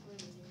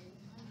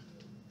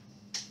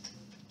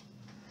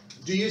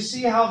 Do you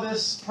see how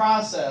this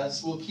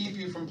process will keep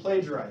you from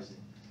plagiarizing?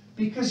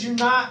 Because you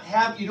don't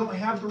have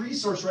the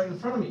resource right in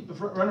front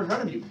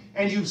of you,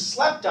 and you've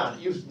slept on it.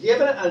 You've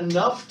given it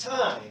enough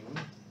time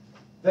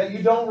that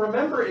you don't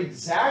remember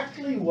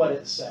exactly what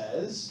it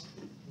says,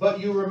 but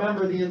you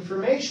remember the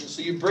information.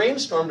 So you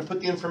brainstorm to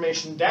put the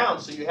information down,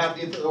 so you have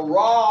the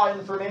raw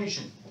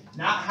information,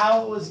 not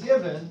how it was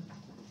given.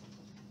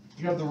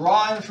 You have the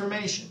raw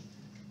information.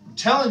 I'm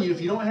telling you,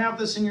 if you don't have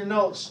this in your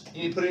notes,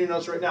 you need to put it in your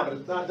notes right now, but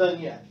it's not done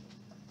yet.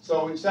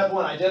 So step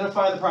 1,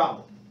 identify the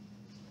problem.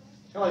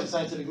 Kind of like the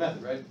scientific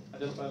method, right?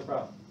 Identify the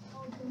problem.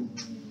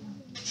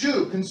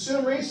 2,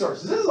 consume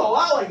resources. This is a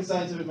lot like the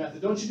scientific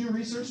method. Don't you do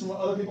research on what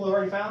other people have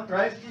already found,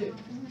 right?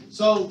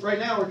 So right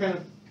now we're kind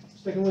of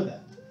sticking with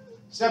that.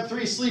 Step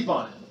 3, sleep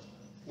on it.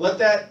 Let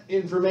that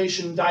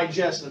information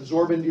digest and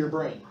absorb into your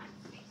brain.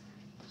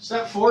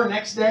 Step 4,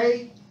 next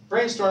day,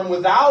 brainstorm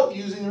without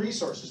using the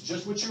resources,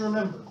 just what you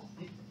remember.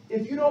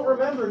 If you don't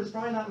remember it, it's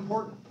probably not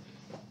important.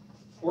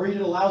 Or you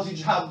did a lousy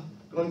job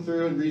going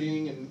through and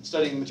reading and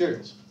studying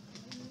materials.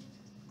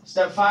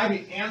 Step 5,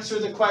 you answer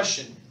the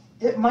question.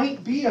 It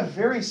might be a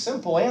very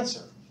simple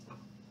answer.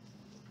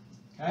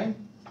 Okay?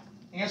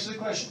 Answer the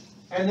question.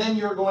 And then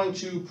you're going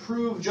to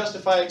prove,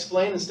 justify,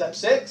 explain in step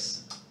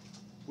 6,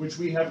 which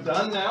we have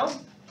done now.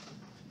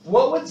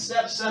 What would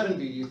step 7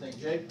 be, do you think,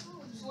 Jake?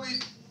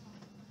 Sleep.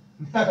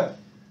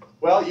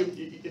 Well,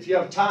 if you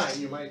have time,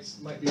 you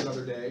might be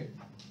another day.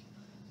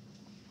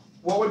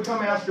 What would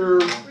come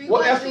after?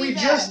 What after we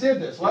just did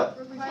this? What?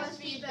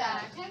 Request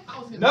feedback.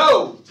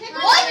 No.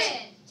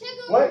 What?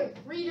 What?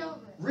 Read over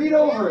it. Read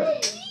over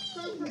it.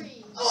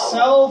 Proofread.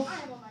 Self I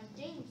am on my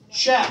games.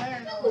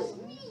 check.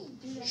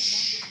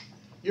 Shh.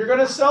 You're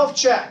gonna self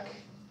check.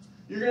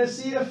 You're gonna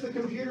see if the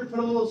computer put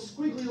a little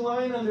squiggly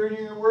line under any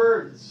of your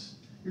words.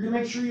 You're gonna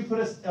make sure you put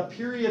a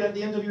period at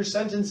the end of your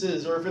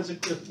sentences, or if it's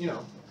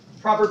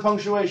proper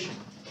punctuation,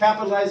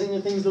 capitalizing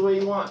the things the way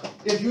you want.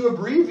 If you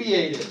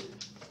abbreviate it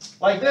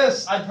like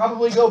this, I'd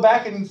probably go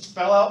back and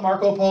spell out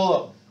Marco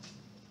Polo,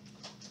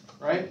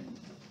 right?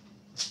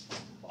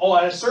 Oh,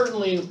 I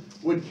certainly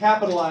would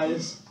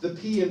capitalize the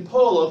P in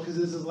Polo because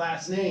this is his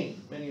last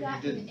name. Many of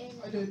you didn't.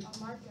 I did.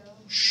 Marco.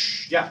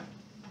 Shh, yeah.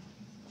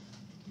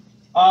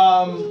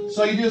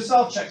 So you do a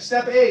self-check.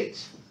 Step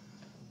 8.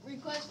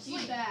 Request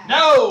feedback.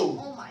 No!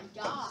 Oh my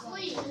god.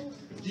 Sleep.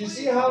 Do you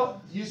see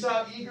how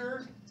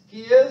eager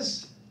he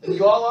is, and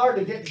you all are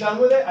to get done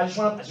with it? I just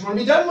want to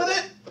be done with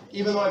it,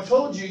 even though I've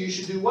told you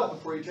should do what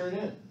before you turn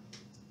it in?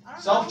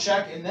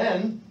 Self-check, and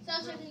then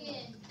Self-check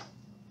again.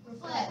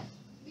 Reflect.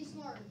 Be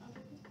smart.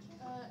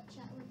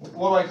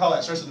 what do I call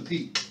that? Starts with a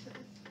P.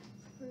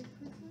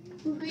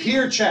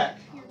 Peer check.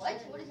 What?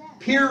 What is that?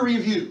 Peer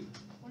review.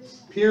 What is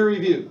that? Peer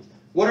review.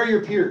 What are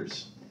your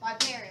peers? My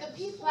parents. The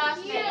people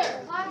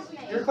here.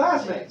 Your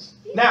classmates.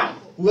 Now,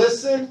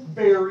 listen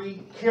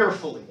very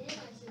carefully.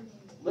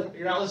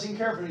 You're not listening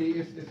carefully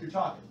if you're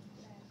talking.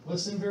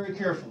 Listen very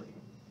carefully.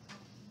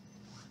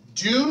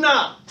 Do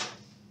not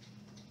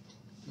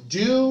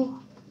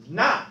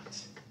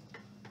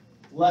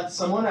let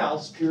someone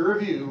else peer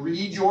review,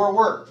 read your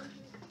work,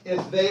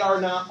 if they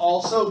are not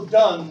also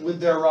done with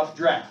their rough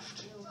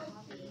draft.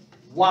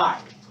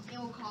 Why?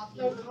 No copy.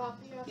 No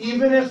copy.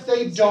 Even if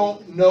they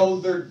don't know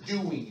they're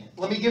doing it.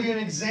 Let me give you an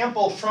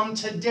example from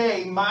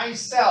today,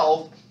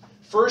 myself,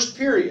 first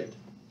period,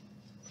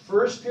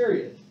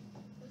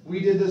 we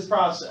did this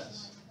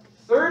process.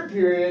 Third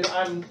period,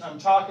 I'm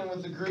talking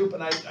with the group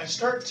and I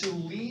start to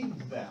lead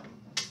them.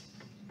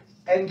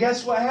 And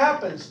guess what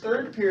happens?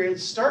 Third period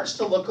starts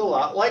to look a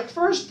lot like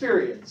first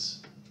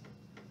periods.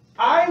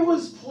 I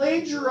was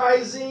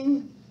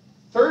plagiarizing,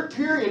 third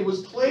period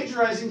was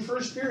plagiarizing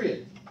first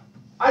period.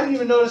 I didn't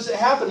even notice it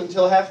happened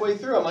until halfway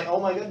through. I'm like,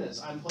 oh my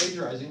goodness, I'm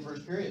plagiarizing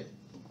first period.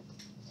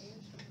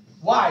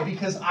 Why?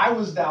 Because I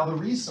was now the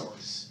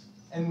resource,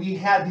 and we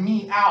had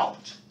me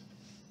out.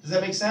 Does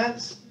that make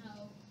sense?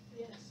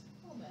 Yes.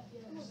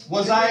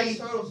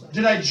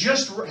 Did I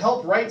just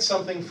help write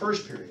something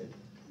first period?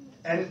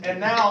 And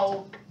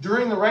now,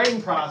 during the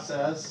writing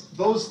process,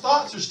 those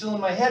thoughts are still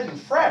in my head and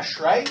fresh,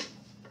 right?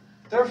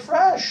 They're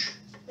fresh.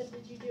 But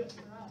did you do it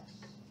for us?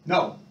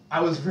 No,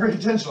 I was very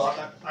intentional.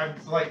 I'm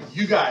like,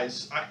 you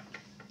guys,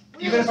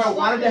 even if I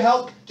wanted to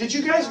help, did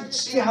you guys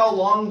see how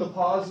long the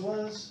pause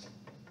was?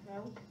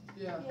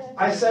 Yeah.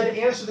 I said,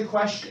 answer the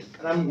question,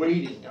 and I'm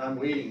waiting.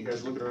 You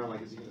guys are looking around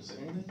like, is he going to say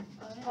anything?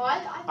 Oh,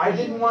 I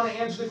didn't want to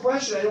answer the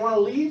question. I didn't want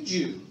to lead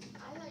you.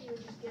 I thought you were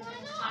just giving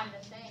us time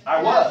to think.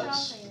 I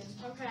was.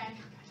 Okay.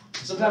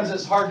 Sometimes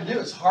it's hard to do.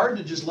 It's hard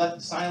to just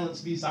let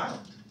silence be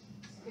silent.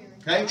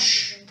 Okay?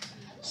 Shh.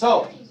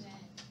 So,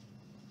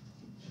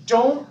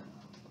 don't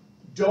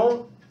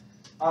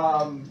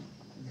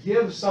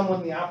give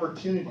someone the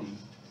opportunity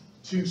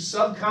to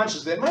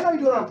subconsciously, they might not be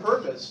doing it on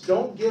purpose,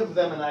 don't give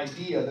them an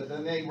idea that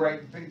then they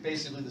write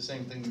basically the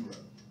same thing you wrote.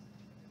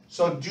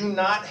 So do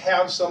not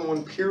have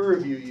someone peer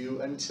review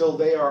you until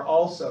they are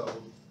also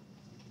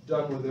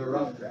done with their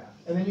rough draft.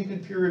 And then you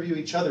can peer review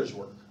each other's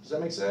work. Does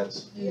that make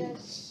sense?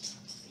 Yes.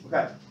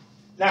 Okay.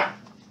 Now,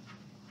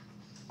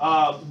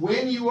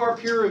 when you are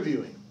peer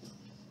reviewing,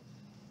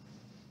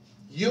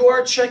 you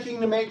are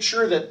checking to make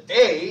sure that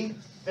A,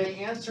 they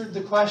answered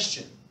the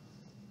question.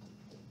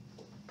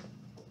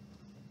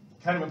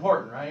 Kind of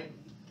important, right?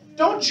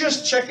 Don't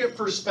just check it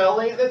for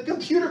spelling. The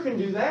computer can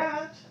do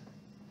that.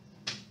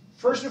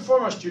 First and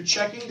foremost, you're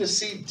checking to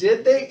see,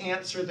 did they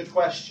answer the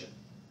question?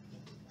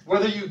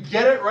 Whether you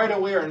get it right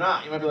away or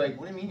not. You might be like,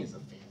 what do you mean he's a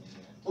family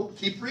man? Well,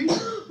 keep reading.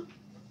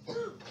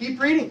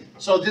 Keep reading.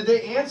 So did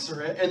they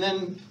answer it? And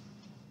then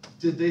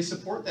did they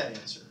support that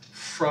answer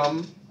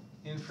from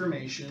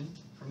information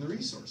from the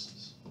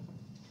resources?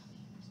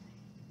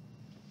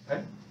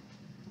 Okay?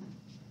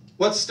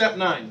 What's step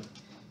 9?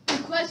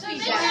 Request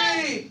feedback.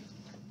 I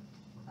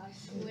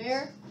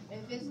swear,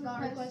 if it's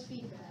not request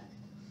feedback.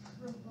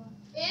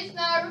 It's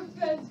not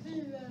request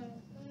feedback.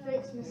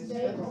 Fix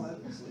mistakes.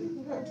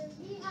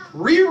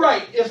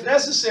 Rewrite if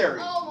necessary.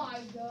 Oh my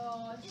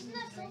god. Isn't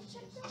that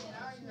self-check though?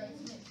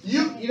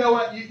 You know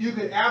what? You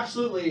could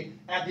absolutely,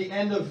 at the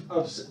end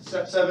of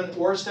step 7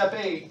 or step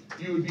 8,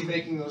 you would be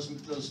making those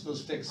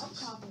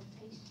fixes.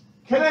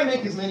 Can I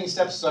make as many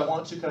steps as I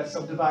want to? Can I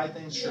subdivide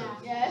things? Sure.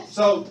 Yes.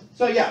 So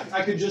yeah,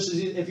 I could just,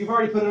 if you've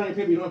already put it on your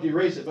paper, you don't have to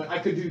erase it, but I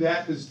could do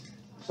that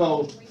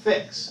so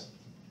fix,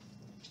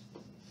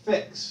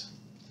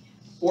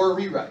 or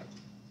rewrite.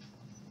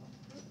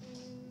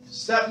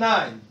 Step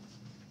 9.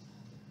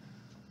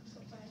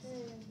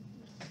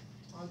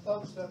 I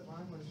thought step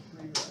 9 was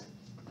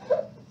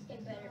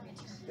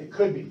It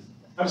could be.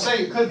 I'm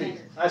saying it could be.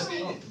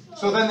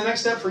 So then the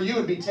next step for you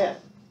would be 10.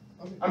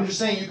 I'm just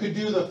saying you could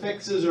do the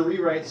fixes or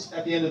rewrites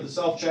at the end of the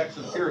self-checks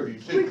or the peer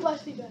review too.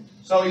 Request feedback.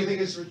 So you think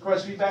it's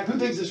request feedback? Who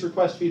thinks it's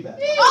request feedback?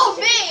 Oh,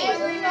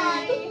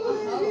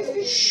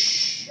 me!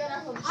 Shh.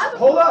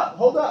 Hold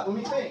up. Let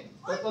me think.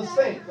 Let's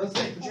think. Put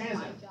your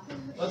hands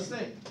down. Let's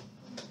think.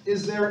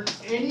 Is there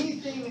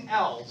anything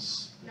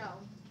else No.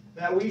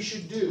 that we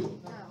should do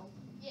No.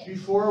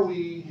 before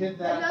we hit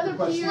that Another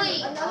request peer.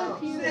 feedback? Another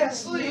peer. Yeah,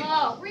 sleep.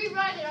 No.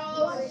 Rewrite it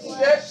all over again.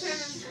 Step 10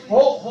 is sleep.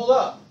 Hold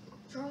up.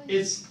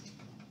 It's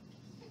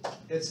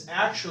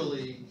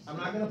actually, I'm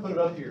not going to put it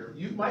up here.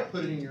 You might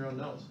put it in your own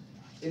notes.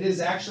 It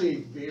is actually a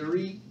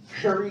very,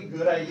 very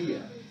good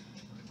idea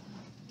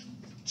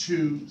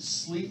to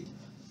sleep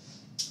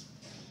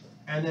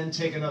and then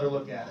take another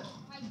look at it.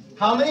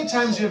 How many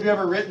times have you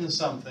ever written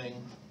something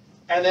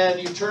and then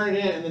you turn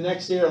it in and the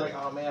next day you're like,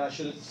 oh man, I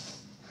should have,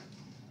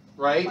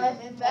 right?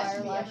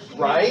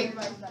 Right?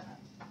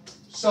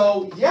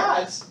 So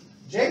yeah,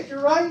 Jake,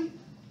 you're right.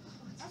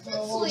 I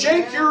said sleep.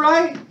 Jake, you're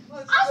right.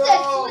 I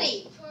said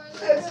sleep.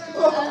 Let's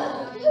go.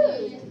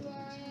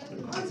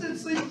 I said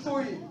sleep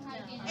for you.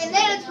 And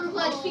then it's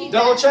request feedback.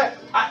 Double check.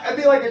 I'd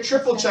be like a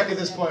triple check at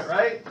this point,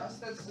 right? I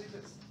said sleep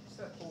at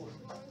step 4.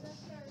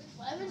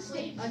 Let me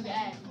sleep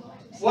again.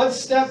 What's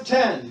step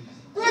 10?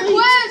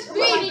 Request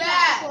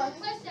feedback.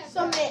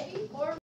 Submit.